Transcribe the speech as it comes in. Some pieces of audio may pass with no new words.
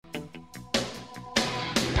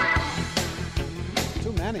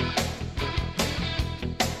Danny.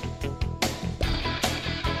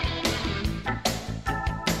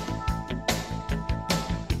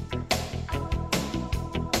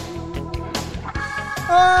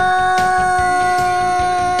 Oh,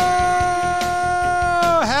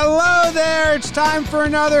 hello there. It's time for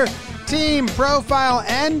another team profile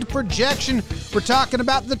and projection. We're talking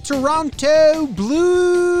about the Toronto Blue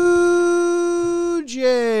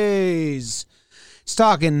Jays. It's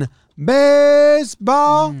talking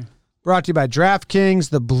baseball. Brought to you by DraftKings.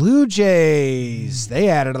 The Blue Jays. They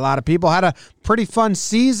added a lot of people. Had a pretty fun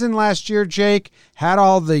season last year, Jake. Had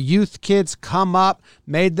all the youth kids come up,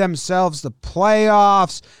 made themselves the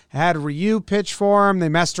playoffs. Had Ryu pitch for them. They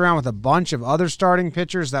messed around with a bunch of other starting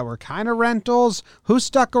pitchers that were kind of rentals. Who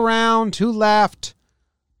stuck around? Who left?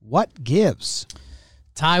 What gives?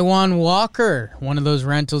 Taijuan Walker, one of those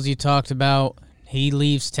rentals you talked about. He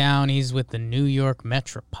leaves town. He's with the New York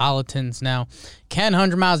Metropolitans now. Ken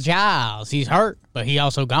 100 Miles Giles, he's hurt, but he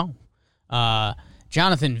also gone.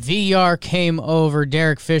 Jonathan Villar came over.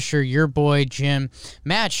 Derek Fisher, your boy Jim.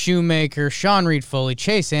 Matt Shoemaker, Sean Reed Foley,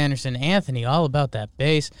 Chase Anderson, Anthony, all about that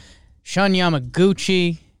base. Shun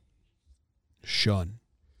Yamaguchi.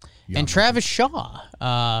 And Travis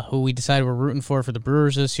Shaw, who we decided we're rooting for the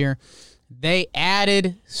Brewers this year. They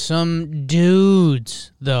added some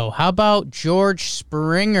dudes, though. How about George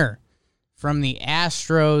Springer from the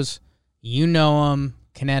Astros? You know him,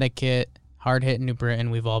 Connecticut, hard-hitting New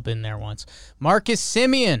Britain. We've all been there once. Marcus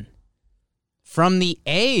Semien from the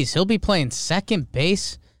A's. He'll be playing second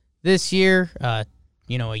base this year, a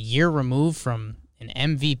year removed from an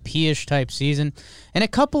MVP-ish type season. And a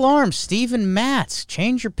couple arms, Steven Matz.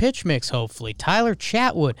 Change your pitch mix, hopefully. Tyler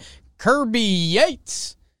Chatwood, Kirby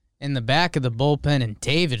Yates in the back of the bullpen, and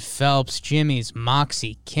David Phelps, Jimmy's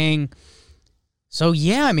Moxie King. So,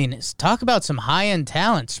 yeah, I mean, talk about some high-end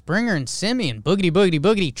talent. Springer and Semien, boogity, boogity,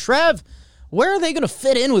 boogity. Trev, where are they going to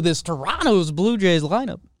fit in with this Toronto's Blue Jays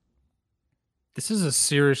lineup? This is a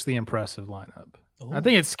seriously impressive lineup. Ooh. I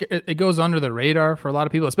think it goes under the radar for a lot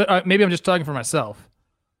of people. Maybe I'm just talking for myself,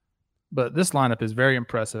 but this lineup is very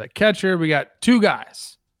impressive. At catcher, we got two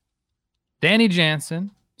guys. Danny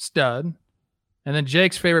Jansen, stud. And then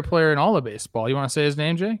Jake's favorite player in all of baseball. You want to say his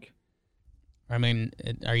name, Jake? I mean,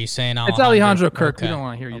 are you saying It's Alejandro Kirk. Okay. We don't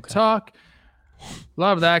want to hear you talk.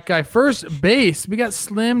 Love that guy. First base, we got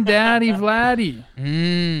Slim Daddy Vladdy.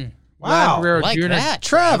 Wow, I like that.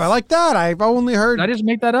 Trev, I like that. I've only heard... Did I just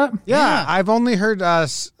make that up? Yeah. I've only heard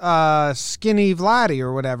Skinny Vladdy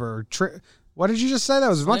or whatever. What did you just say? That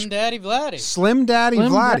was Slim Daddy Vladdy. Slim Daddy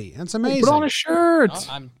Vladdy. That's amazing. Put on a shirt. Oh,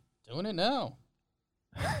 I'm doing it now.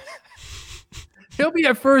 He'll be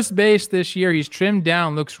at first base this year. He's trimmed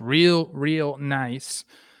down, looks real nice.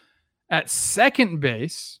 At second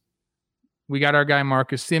base, we got our guy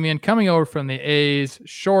Marcus Semien coming over from the A's.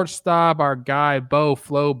 Shortstop, our guy Bo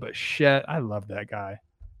Flo Bichette. I love that guy.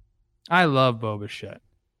 I love Bo Bichette.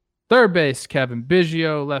 Third base, Kevin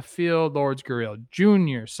Biggio. Left field, Lourdes Gurriel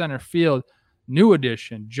Jr. Center field, new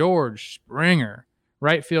addition, George Springer.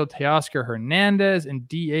 Right field, Teoscar Hernandez. And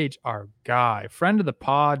DH, our guy, friend of the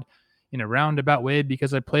pod, in a roundabout way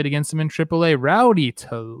because I played against him in AAA, Rowdy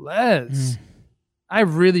Tellez. I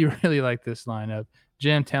really like this lineup.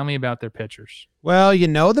 Jim, tell me about their pitchers. Well, you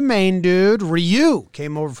know the main dude. Ryu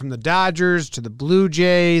came over from the Dodgers to the Blue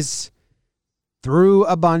Jays, threw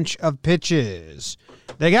a bunch of pitches.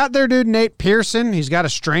 They got their dude Nate Pearson. He's got a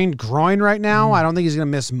strained groin right now. I don't think he's going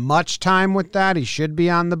to miss much time with that. He should be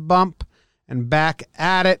on the bump and back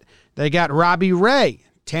at it. They got Robbie Ray,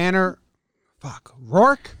 Roark.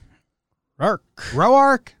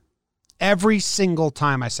 Every single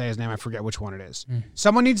time I say his name, I forget which one it is.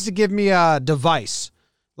 Someone needs to give me a device,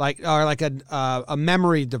 like a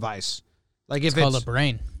memory device. Like if it's called a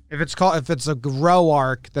brain. If it's a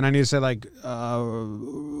Roark, then I need to say like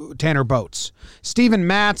Tanner Boats. Steven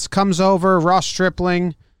Matz comes over. Ross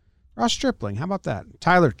Stripling. How about that?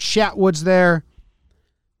 Tyler Chatwood's there.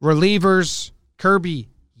 Relievers: Kirby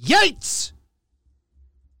Yates,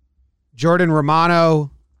 Jordan Romano,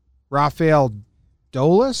 Rafael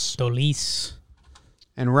Dolis,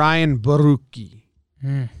 and Ryan Baruki.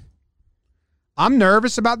 I'm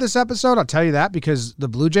nervous about this episode, I'll tell you that, because the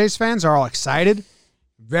Blue Jays fans are all excited.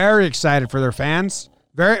 Very excited for their fans.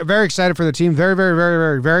 Very, very excited for their team. Very, very, very,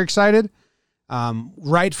 very, very excited.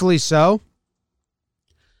 Rightfully so.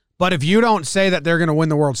 But if you don't say that they're going to win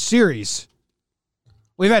the World Series,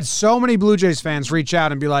 we've had so many Blue Jays fans reach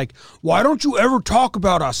out and be like, why don't you ever talk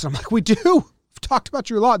about us? And I'm like, we do. Talked about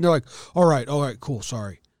you a lot, and they're like, all right, cool,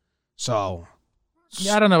 sorry. So,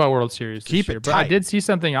 yeah, I don't know about World Series keep this year, it but tight. I did see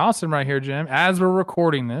something awesome right here, Jim. As we're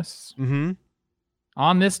recording this,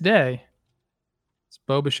 on this day, It's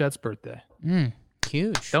Bo Bichette's birthday.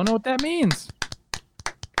 Huge. Don't know what that means.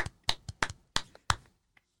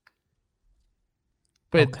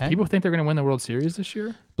 But Okay. people think they're going to win the World Series this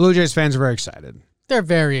year? Blue Jays fans are very excited. They're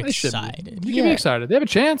very They should be. excited. You can be excited. They have a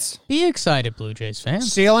chance. Be excited, Blue Jays fans.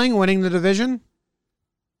 Ceiling, winning the division?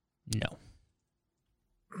 No.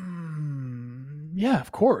 Yeah,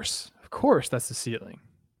 of course. Of course, that's the ceiling.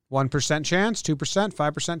 1% chance, 2%,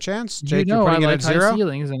 5% chance. You Jake, know you're I putting it like at high 0?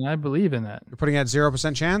 ceilings, and I believe in that. You're putting it at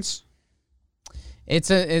 0% chance? It's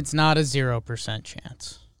not a 0%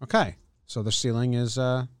 chance, Okay. So the ceiling is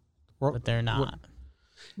but they're not.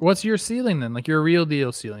 What's your ceiling then? Like your real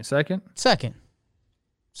deal ceiling? Second? Second.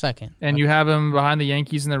 And you have them behind the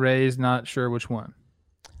Yankees and the Rays, not sure which one.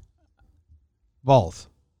 both.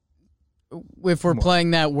 If we're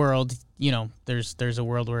playing that world, there's a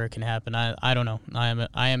world where it can happen. I don't know.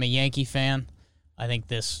 I am a Yankee fan. I think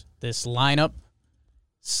this lineup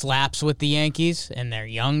slaps with the Yankees, and they're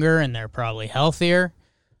younger and they're probably healthier.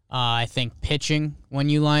 I think pitching, when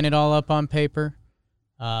you line it all up on paper,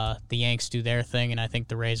 the Yanks do their thing, and I think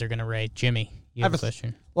the Rays are going to raid. Jimmy, you have a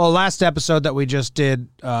question? Well, last episode that we just did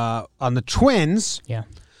on the Twins, Yeah.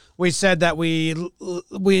 we said that we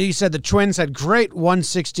said the Twins had great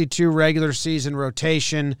 162 regular season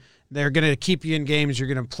rotation. They're going to keep you in games. You're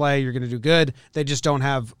going to play. You're going to do good. They just don't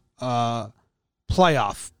have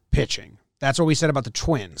playoff pitching. That's what we said about the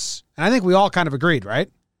Twins. And I think we all kind of agreed, right?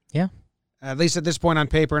 Yeah. At least at this point on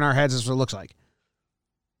paper in our heads, this is what it looks like.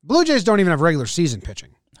 Blue Jays don't even have regular season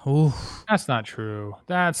pitching. Ooh. That's not true.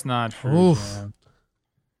 That's not true. Oof. Man.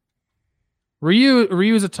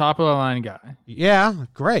 Ryu's a top of the line guy. Yeah,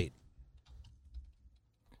 great.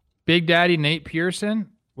 Big Daddy Nate Pearson.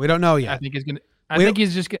 We don't know I yet. think he's gonna. I think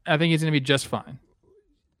he's gonna be just fine.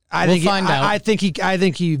 We'll find out. I think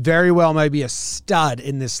he very well may be a stud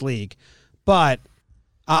in this league, but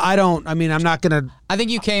I'm not gonna. I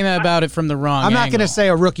think you came about it from the wrong I'm not angle. gonna say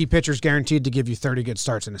a rookie pitcher's guaranteed to give you 30 good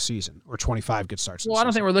starts in a season or 25 good starts. Well, I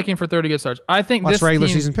don't think we're looking for 30 good starts. I think What's this regular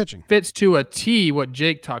team season pitching? fits to a T what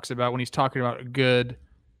Jake talks about when he's talking about a good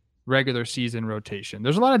regular season rotation.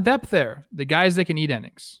 There's a lot of depth there. The guys that can eat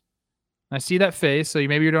innings. I see that face, so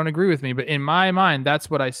maybe you don't agree with me, but in my mind, that's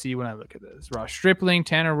what I see when I look at this. Ross Stripling,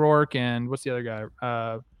 Tanner Rourke, and what's the other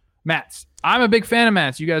guy? Matz. I'm a big fan of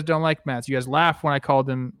Matz. You guys don't like Matz. You guys laughed when I called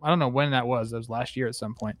him. I don't know when that was. That was last year at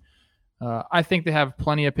some point. I think they have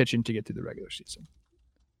plenty of pitching to get through the regular season.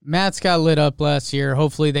 Matt's got lit up last year.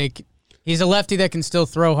 Hopefully he's a lefty that can still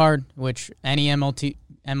throw hard, which any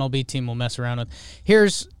MLB team will mess around with.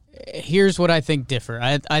 Here's what I think differ.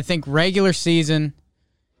 I think regular season,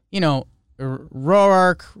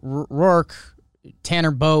 Rourke,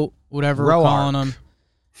 Tanner Boat, whatever we're calling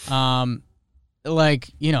him.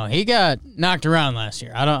 He got knocked around last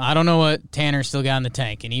year. I don't know what Tanner still got in the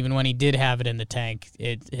tank, and even when he did have it in the tank,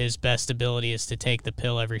 his best ability is to take the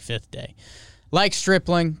pill every fifth day. Like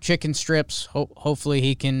Stripling, chicken strips. Hopefully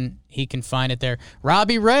he can find it there.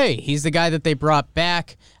 Robbie Ray, he's the guy that they brought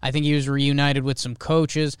back. I think he was reunited with some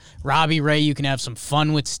coaches. Robbie Ray, you can have some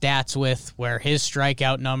fun with stats with, where his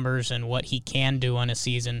strikeout numbers and what he can do on a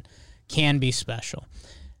season can be special.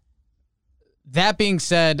 That being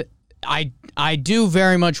said, I do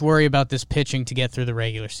very much worry about this pitching to get through the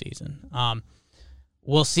regular season.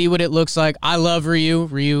 We'll see what it looks like. I love Ryu.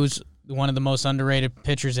 Ryu's one of the most underrated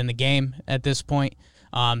pitchers in the game at this point.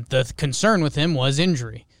 The concern with him was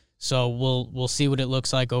injury. So we'll see what it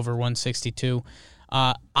looks like over 162.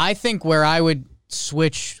 I think where I would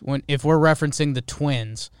switch if we're referencing the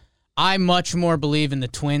Twins, I much more believe in the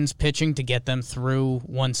Twins pitching to get them through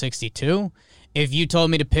 162. If you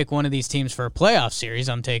told me to pick one of these teams for a playoff series,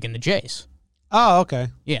 I'm taking the Jays. Oh, okay.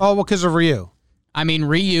 Yeah. Oh, well, because of Ryu. I mean,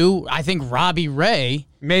 Ryu, I think Robbie Ray.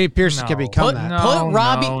 Maybe Pearson can become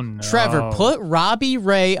that. Trevor, put Robbie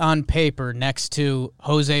Ray on paper next to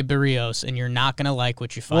Jose Barrios, and you're not going to like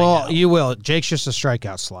what you find out. Well, you will. Jake's just a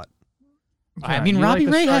strikeout slut. I mean, Robbie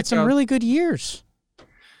Ray had some really good years.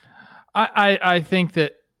 I think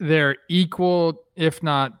that they're equal, if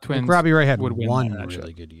not Twins. Robbie Ray had would win one that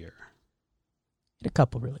really matchup. good year. Had a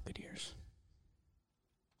couple really good years.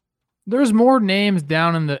 There's more names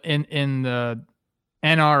down in the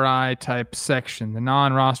NRI type section, the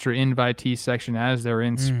non-roster invitee section, as they're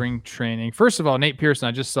in spring training. First of all, Nate Pearson,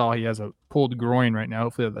 I just saw he has a pulled groin right now.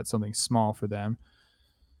 Hopefully that's something small for them.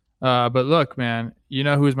 But look, man, you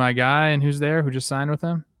know who's my guy and who's there, who just signed with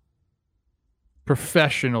them?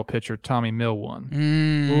 Professional pitcher Tommy Milwon.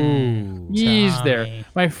 He's Tommy. there.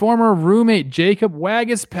 My former roommate Jacob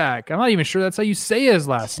Wagispack. I'm not even sure that's how you say his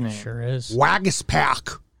last name. Sure is.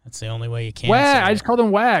 Wagispack. That's the only way you can. I just called him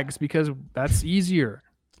Wags because that's easier.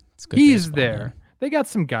 It's good He's baseball, there. man. They got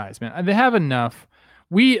some guys, man. They have enough.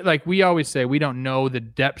 we always say we don't know the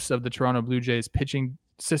depths of the Toronto Blue Jays pitching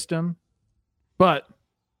system, but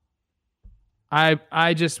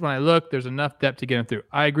I just, when I look, there's enough depth to get them through.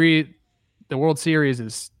 I agree. The World Series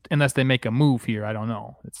is, unless they make a move here, I don't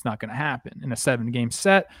know. It's not going to happen in a 7-game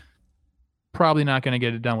set. Probably not going to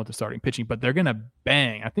get it done with the starting pitching, but they're going to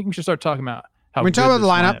bang. I think we should start talking about how. We talk about the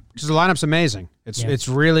lineup because the lineup's amazing. It's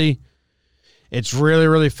really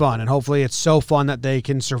fun, and hopefully it's so fun that they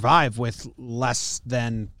can survive with less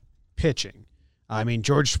than pitching. I mean,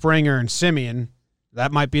 George Springer and Semien,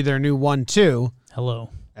 that might be their new 1-2. Hello.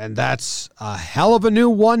 And that's a hell of a new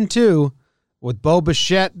 1-2 with Bo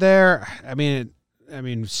Bichette there. I mean,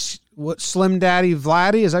 what, Slim Daddy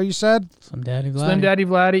Vladdy, is that what you said? Slim Daddy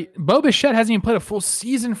Vladdy. Bo Bichette hasn't even played a full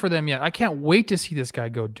season for them yet. I can't wait to see this guy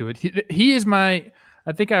go do it. He is I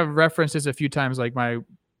think I've referenced this a few times, like my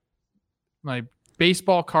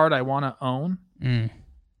baseball card I want to own.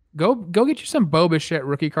 Go get you some Bo Bichette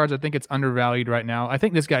rookie cards. I think it's undervalued right now. I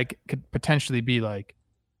think this guy could potentially be like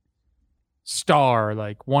star,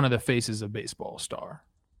 like one of the faces of baseball star.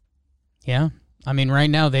 Yeah. I mean, right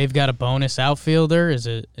now they've got a bonus outfielder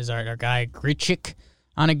is our guy Grichuk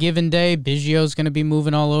on a given day. Biggio's going to be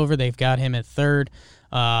moving all over. They've got him at third.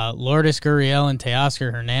 Lourdes Gurriel and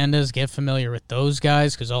Teoscar Hernandez, get familiar with those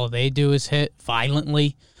guys because all they do is hit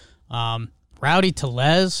violently. Rowdy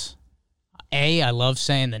Tellez, I love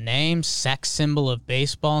saying the name, sex symbol of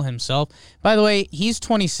baseball himself. By the way, he's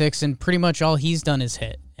 26 and pretty much all he's done is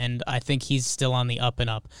hit, and I think he's still on the up and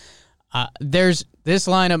up. This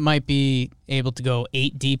lineup might be able to go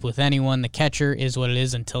 8 deep with anyone. The catcher is what it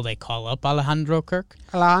is until they call up Alejandro Kirk.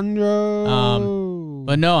 But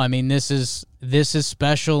no, I mean this is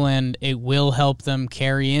special, and it will help them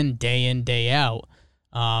carry in, day out.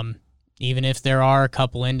 Even if there are a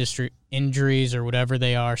couple industry injuries or whatever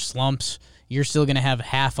they are, slumps, you're still going to have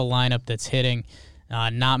half a lineup that's hitting.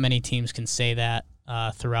 Not many teams can say that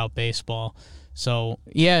throughout baseball. So,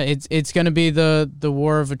 yeah, it's going to be the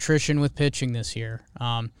war of attrition with pitching this year.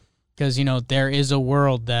 Because, there is a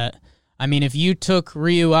world that, I mean, if you took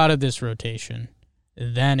Ryu out of this rotation,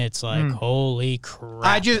 then it's like, holy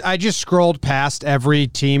crap. I just scrolled past every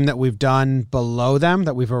team that we've done below them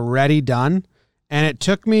that we've already done, and it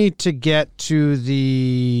took me to get to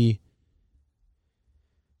the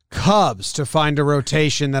Cubs to find a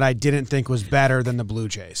rotation that I didn't think was better than the Blue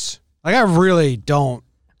Jays. Like, I really don't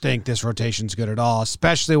think this rotation's good at all,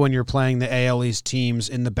 especially when you're playing the AL East teams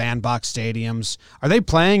in the bandbox stadiums. Are they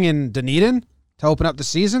playing in Dunedin to open up the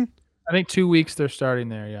season? I think 2 weeks they're starting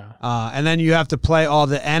there, yeah. And then you have to play all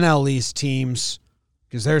the NL East teams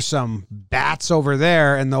because there's some bats over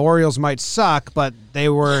there, and the Orioles might suck, but they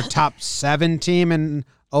were top 7 team in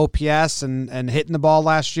OPS and hitting the ball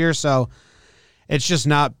last year, so it's just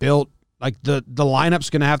not built. Like, the lineup's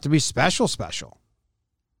going to have to be special.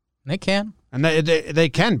 They can. And they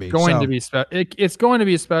can be. It's going to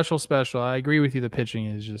be special. I agree with you. The pitching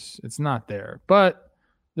is just, it's not there. But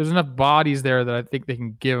there's enough bodies there that I think they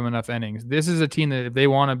can give them enough innings. This is a team that if they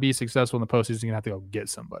want to be successful in the postseason, you're going to have to go get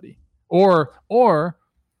somebody. Or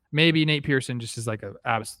maybe Nate Pearson just is like an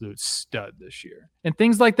absolute stud this year. And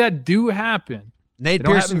things like that do happen. Nate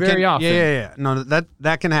Pearson very often. Yeah. No,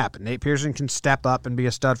 that can happen. Nate Pearson can step up and be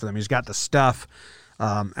a stud for them. He's got the stuff.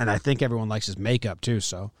 And I think everyone likes his makeup too,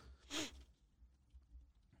 so.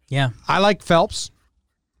 Yeah. I like Phelps.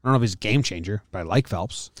 I don't know if he's a game changer, but I like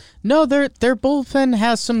Phelps. No, their bullpen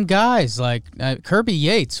has some guys like Kirby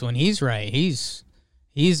Yates when he's right. He's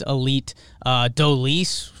elite.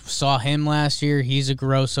 Dolis, saw him last year. He's a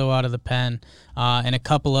grosso out of the pen. And a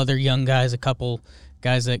couple other young guys, a couple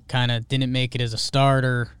guys that kind of didn't make it as a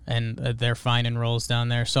starter, and they're finding roles down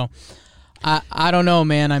there. So I don't know,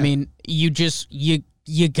 man. I mean,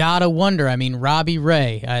 you gotta wonder. I mean, Robbie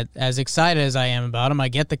Ray, as excited as I am about him, I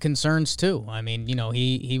get the concerns too. I mean,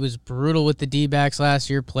 he was brutal with the D-backs last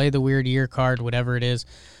year, play the weird year card, whatever it is.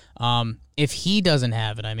 If he doesn't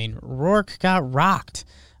have it, I mean, Rourke got rocked.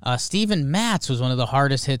 Steven Matz was one of the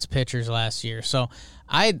hardest hits pitchers last year. So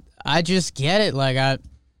I just get it. Like,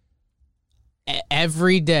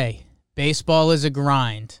 every day, baseball is a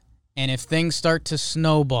grind. And if things start to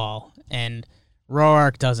snowball and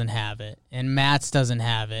Roark doesn't have it, and Matz doesn't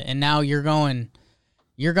have it, and now you're going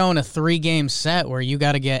a 3-game set where you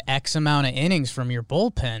got to get X amount of innings from your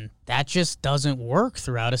bullpen. That just doesn't work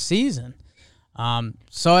throughout a season.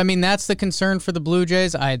 So I mean, that's the concern for the Blue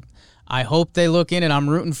Jays. I hope they look in it. I'm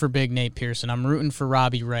rooting for Big Nate Pearson. I'm rooting for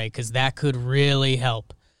Robbie Ray because that could really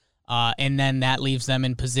help. And then that leaves them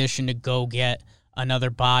in position to go get another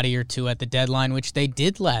body or two at the deadline, which they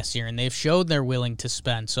did last year, and they've showed they're willing to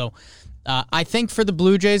spend. So I think for the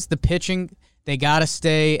Blue Jays, the pitching, they got to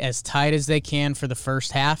stay as tight as they can for the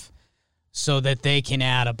first half so that they can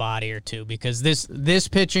add a body or two, because this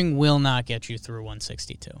pitching will not get you through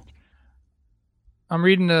 162. I'm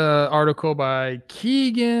reading an article by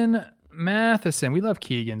Keegan Matheson. We love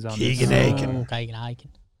Keegans on Keegan Aiken. Keegan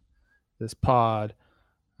Aiken. This pod.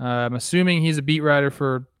 I'm assuming he's a beat writer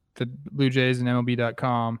for the Blue Jays and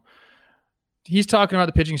MLB.com. He's talking about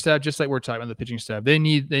the pitching staff just like we're talking about the pitching staff. They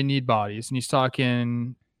need bodies. And he's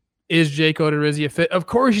talking, is Jake Odorizzi a fit? Of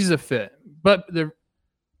course he's a fit. But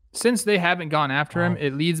since they haven't gone after him,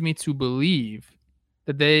 it leads me to believe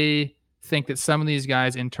that they think that some of these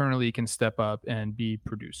guys internally can step up and be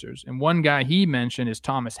producers. And one guy he mentioned is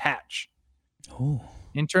Thomas Hatch. Ooh.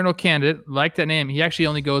 Internal candidate, like that name. He actually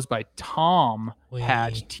only goes by Tom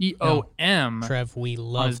Hatch, Tom. Trev, we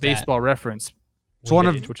love on his that. baseball reference.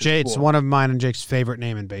 It's one of mine and Jake's favorite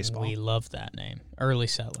name in baseball. We love that name. Early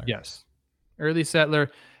settler. Yes. Early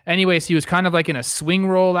settler. Anyways, he was kind of like in a swing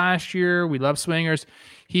role last year. We love swingers.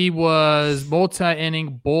 He was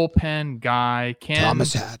multi-inning bullpen guy.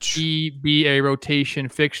 Thomas Hatch. He be a rotation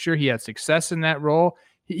fixture? He had success in that role.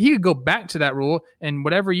 He could go back to that role, and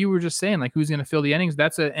whatever you were just saying, like who's going to fill the innings,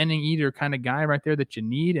 that's an inning eater kind of guy right there that you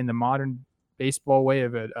need in the modern baseball way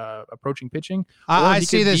of approaching pitching. I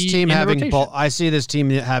see this team having bulk. I see this team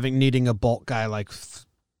needing a bulk guy like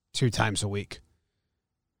 2 times a week.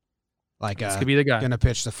 Like this could be the guy going to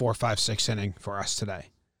pitch the 4, 5, 6 inning for us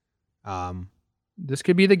today. This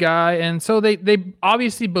could be the guy, and so they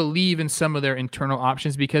obviously believe in some of their internal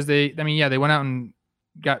options because they went out and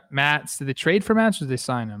got Matz. Did they trade for Matz or did they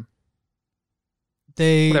sign him?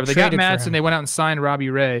 They got Matz and they went out and signed Robbie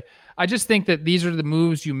Ray. I just think that these are the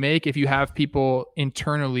moves you make if you have people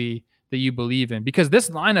internally that you believe in, because this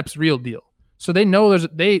lineup's real deal. So they know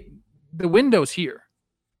the window's here.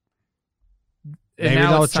 And maybe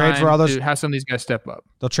they'll trade for all those. Have some of these guys step up.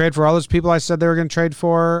 They'll trade for all those people I said they were going to trade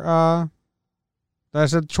for. That I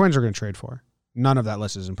said the Twins are going to trade for. None of that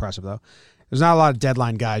list is impressive though. There's not a lot of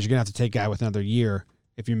deadline guys. You're going to have to take a guy with another year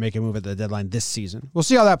if you make a move at the deadline this season. We'll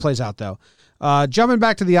see how that plays out, though. Jumping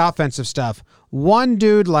back to the offensive stuff, one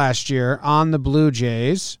dude last year on the Blue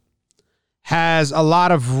Jays has a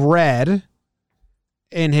lot of red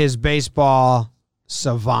in his baseball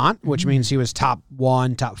savant, which means he was top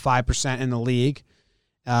 5% in the league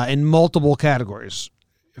in multiple categories.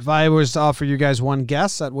 If I was to offer you guys one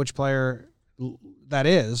guess at which player that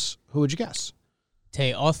is, who would you guess?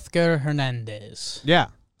 Teoscar Hernandez. Yeah.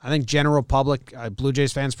 I think general public, Blue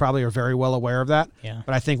Jays fans probably are very well aware of that. Yeah.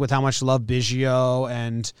 But I think with how much love Biggio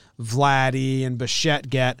and Vladdy and Bichette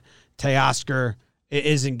get, Teoscar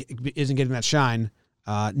isn't getting that shine.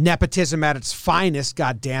 Nepotism at its finest,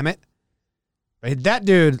 God damn it. But that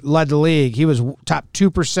dude led the league. He was top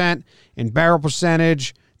 2% in barrel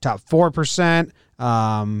percentage, top 4%,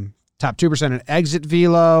 top 2% in exit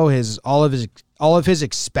velo. All of his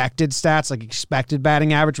expected stats, like expected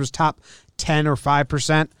batting average, was top 10 or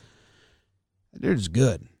 5%. That dude's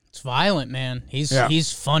good. It's violent, man.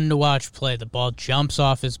 He's fun to watch play. The ball jumps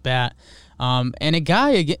off his bat. And a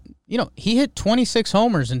guy, he hit 26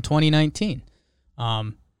 homers in 2019.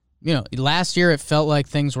 Last year it felt like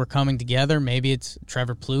things were coming together. Maybe it's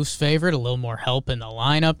Trevor Plouffe's favorite, a little more help in the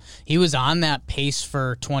lineup. He was on that pace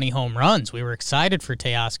for 20 home runs. We were excited for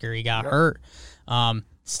Teoscar. He got hurt.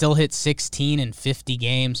 Still hit 16 in 50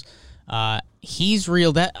 games. He's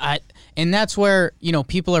real. And that's where,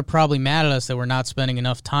 people are probably mad at us that we're not spending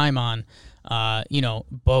enough time on,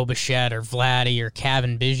 Bo Bichette or Vladdy or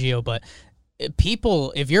Kevin Biggio. But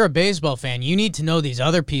people, if you're a baseball fan, you need to know these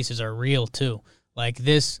other pieces are real too. Like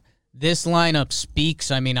this lineup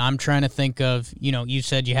speaks. I mean, I'm trying to think of, you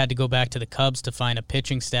said you had to go back to the Cubs to find a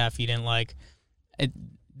pitching staff you didn't like.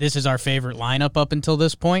 This is our favorite lineup up until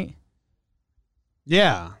this point.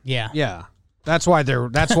 Yeah. Yeah. That's why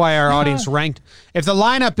our audience ranked. If the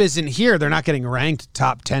lineup isn't here, they're not getting ranked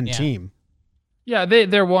top 10 team. Yeah,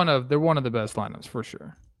 they're one of the best lineups for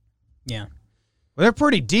sure. Yeah. Well, they're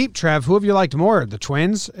pretty deep, Trev. Who have you liked more? The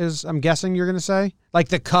Twins, I'm guessing you're going to say? Like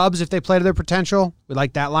the Cubs, if they play to their potential? We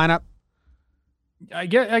like that lineup? I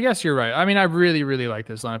guess you're right. I mean, I really, really like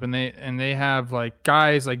this lineup. And they have like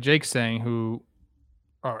guys like Jake's saying who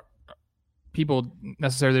are people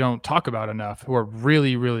necessarily don't talk about enough, who are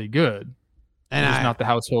really, really good. And he's not the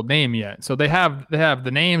household name yet. So they have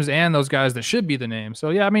the names and those guys that should be the names. So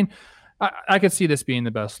yeah, I mean, I could see this being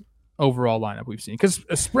the best overall lineup we've seen, because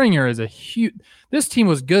Springer is a huge. This team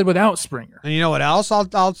was good without Springer. And you know what else? I'll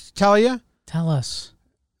tell you. Tell us.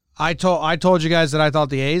 I told you guys that I thought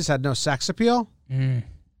the A's had no sex appeal.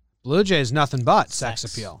 Blue Jays nothing but sex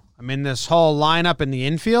appeal. I mean, this whole lineup in the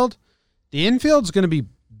infield's going to be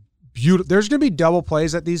beautiful. There's going to be double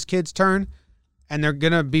plays that these kids turn and they're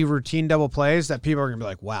going to be routine double plays that people are going to be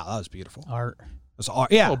like, wow, that was beautiful. Art. That's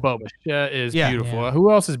art. Yeah. Oh, Bo Bichette is Yeah. beautiful. Yeah.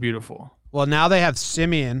 Who else is beautiful? Well, now they have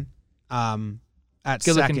Simeon at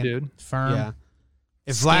Good looking second. dude. Firm. Yeah.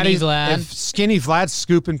 If Skinny Vlad. if Skinny Vlad's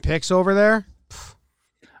scooping picks over there,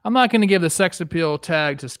 I'm not going to give the sex appeal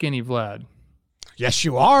tag to Skinny Vlad. yes,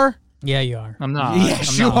 you are. Yeah, you are. I'm not. Yes,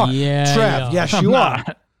 I'm you not. are. Yeah, Trev, you yes, I'm you are.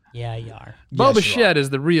 not. Yeah, you are. Bo Yes, you Bichette is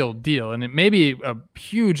the real deal, and it may be a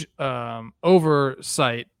huge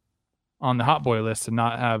oversight on the hot boy list to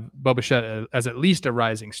not have Bo Bichette as at least a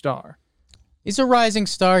rising star. He's a rising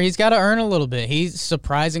star. He's got to earn a little bit. He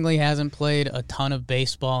surprisingly hasn't played a ton of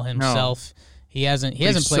baseball himself. He hasn't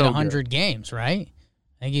played so 100 games, right?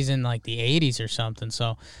 I think he's in like the 80s or something.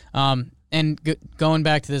 So, going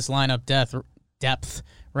back to this lineup depth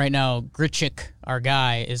right now, Grichuk, our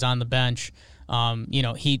guy, is on the bench.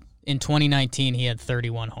 He in 2019 he had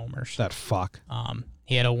 31 homers. That fuck.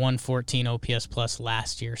 He had a 114 OPS plus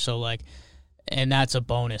last year. So and that's a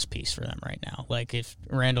bonus piece for them right now. Like if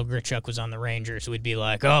Randall Grichuk was on the Rangers, we'd be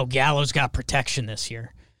like, oh, Gallo's got protection this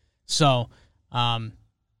year. So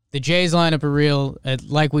the Jays lineup are real.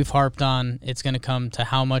 Like we've harped on, it's going to come to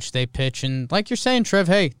how much they pitch. And like you're saying, Trev,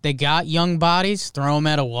 hey, they got young bodies. Throw them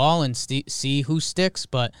at a wall and see who sticks.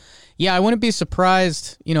 But, yeah, I wouldn't be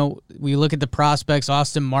surprised. We look at the prospects.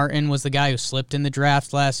 Austin Martin was the guy who slipped in the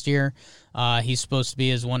draft last year. He's supposed to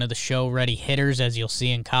be as one of the show-ready hitters, as you'll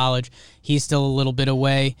see in college. He's still a little bit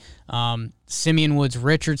away. Simeon Woods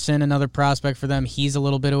Richardson, another prospect for them. He's a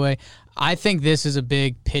little bit away. I think this is a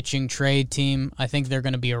big pitching trade team. I think they're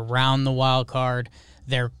going to be around the wild card.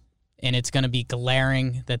 And it's going to be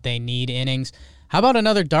glaring that they need innings. How about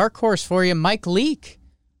another dark horse for you, Mike Leake?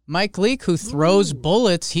 Mike Leake, who throws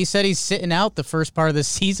bullets. He said he's sitting out the first part of the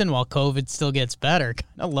season while COVID still gets better.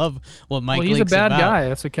 I love what Mike Leake's he's a bad about. guy.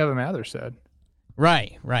 That's what Kevin Mather said.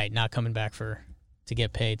 Right. Not coming back to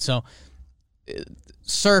get paid. So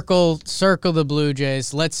circle the Blue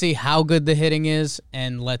Jays. Let's see how good the hitting is,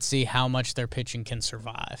 and let's see how much their pitching can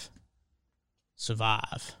survive. This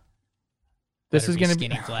Better is be going to be.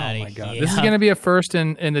 Skinny Oh Vladdy. my god! Yeah. This is going to be a first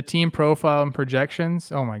in the team profile and projections.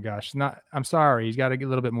 Oh my gosh! I'm sorry. He's got a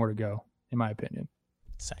little bit more to go, in my opinion.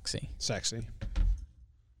 Sexy.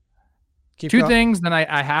 Keep Two going. things. Then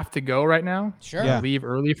I have to go right now. Sure. Yeah. Leave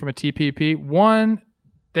early from a TPP. One,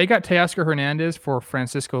 they got Teoscar Hernandez for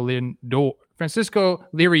Francisco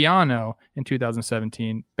Liriano in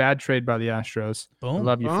 2017. Bad trade by the Astros. Boom. I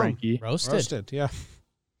love you, Boom. Frankie. Roasted. Yeah.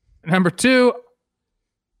 Number two,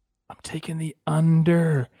 I'm taking the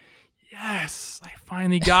under. Yes, I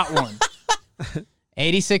finally got one.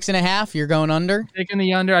 86.5. You're going under. Taking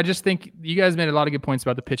the under. I just think you guys made a lot of good points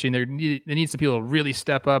about the pitching. There needs some people to really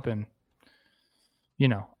step up, and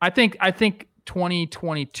I think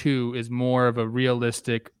 2022 is more of a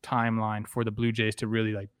realistic timeline for the Blue Jays to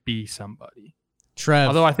really be somebody. Trev.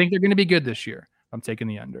 Although I think they're going to be good this year. I'm taking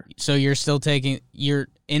the under. So you're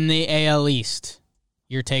in the AL East.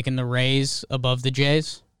 You're taking the Rays above the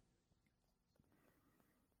Jays?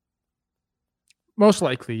 Most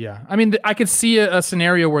likely, yeah. I mean, I could see a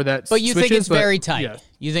scenario where that But you think switches, it's very tight. yes.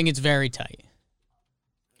 You think it's very tight.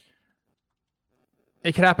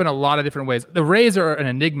 It could happen a lot of different ways. The Rays are an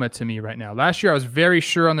enigma to me right now. Last year, I was very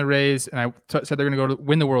sure on the Rays, and I said they're going to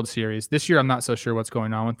win the World Series. This year, I'm not so sure what's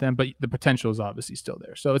going on with them, but the potential is obviously still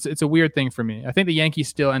there. So it's a weird thing for me. I think the Yankees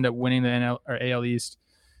still end up winning the NL or AL East,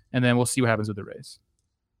 and then we'll see what happens with the Rays.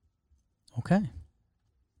 Okay.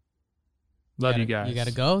 Love you guys. You got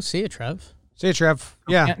to go. See you, Trev. See you, Trev.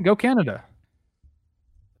 Yeah. Go Canada.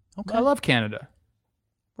 Okay. I love Canada.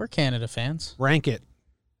 We're Canada fans. Rank it.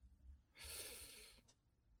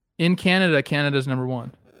 In Canada, Canada's number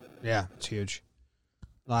one. Yeah, it's huge.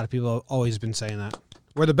 A lot of people have always been saying that.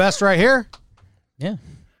 We're the best right here. Yeah.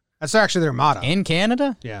 That's actually their motto. In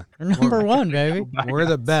Canada? Yeah. We're number one, baby. We're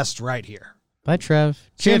the best right here. Bye, Trev.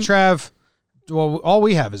 See you, Jim, Trev. Well, all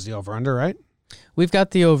we have is the over-under, right? we've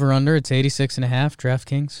got the over-under. It's 86.5,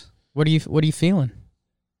 DraftKings. What are you feeling?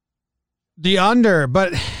 The under,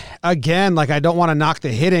 but again, I don't want to knock the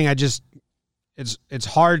hitting. It's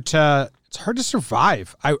hard to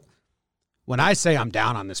survive. When I say I'm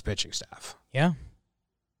down on this pitching staff, Yeah.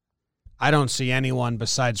 I don't see anyone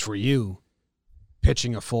besides Ryu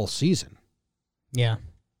pitching a full season. Yeah.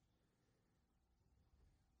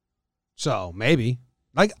 So maybe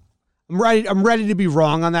I'm ready to be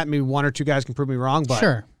wrong on that. Maybe one or two guys can prove me wrong, but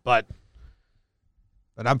Sure. But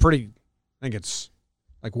I think it's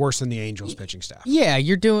worse than the Angels pitching staff. Yeah,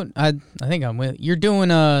 you're doing. I think I'm with. You're doing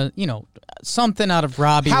something out of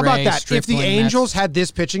Robbie. How about Ray, that? If the Stripling, Angels that's- had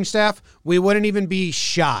this pitching staff, we wouldn't even be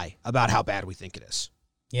shy about how bad we think it is.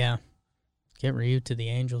 Yeah. Get Ryu to the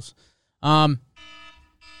Angels. Yeah,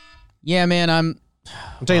 man, I'm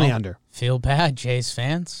taking the under. Feel bad, Jays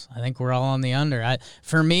fans. I think we're all on the under.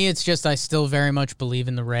 For me, it's just I still very much believe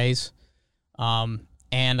in the Rays.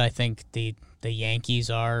 And I think the Yankees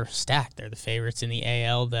are stacked. They're the favorites in the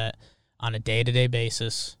AL that on a day-to-day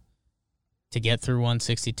basis to get through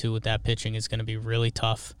 162 with that pitching is going to be really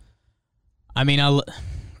tough. I mean,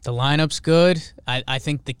 the lineup's good. I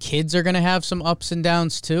think the kids are going to have some ups and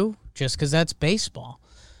downs too, just because that's baseball.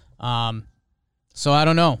 So I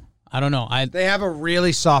don't know. They have a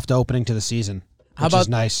really soft opening to the season, which is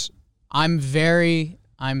nice. I'm very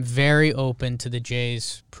open to the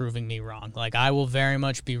Jays proving me wrong. Like, I will very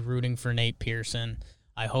much be rooting for Nate Pearson.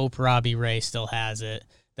 I hope Robbie Ray still has it.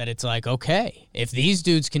 That it's like, okay, if these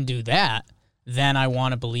dudes can do that, then I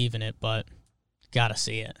want to believe in it, but gotta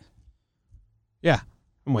see it. Yeah,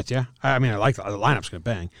 I'm with you. I mean, I like the lineup's going to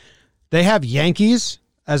bang. They have Yankees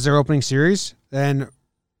as their opening series, then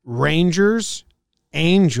Rangers,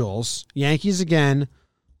 Angels, Yankees again,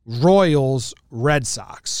 Royals, Red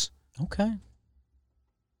Sox. Okay.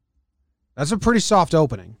 That's a pretty soft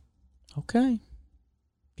opening. Okay.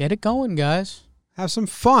 Get it going, guys. Have some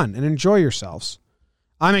fun and enjoy yourselves.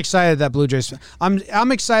 I'm excited that Blue Jays.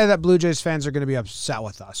 I'm excited that Blue Jays fans are going to be upset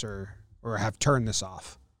with us or have turned this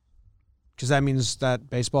off, because that means that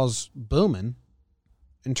baseball's booming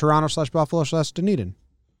in Toronto/Buffalo/Dunedin.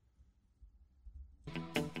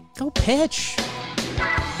 Go pitch.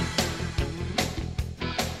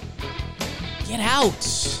 Get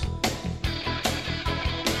out.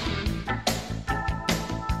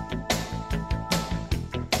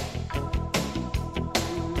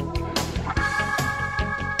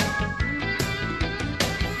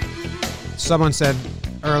 Someone said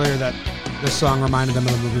earlier that this song reminded them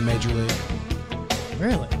of the movie Major League.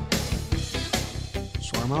 Really?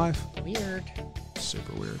 Swear on my life. Weird.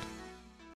 Super weird.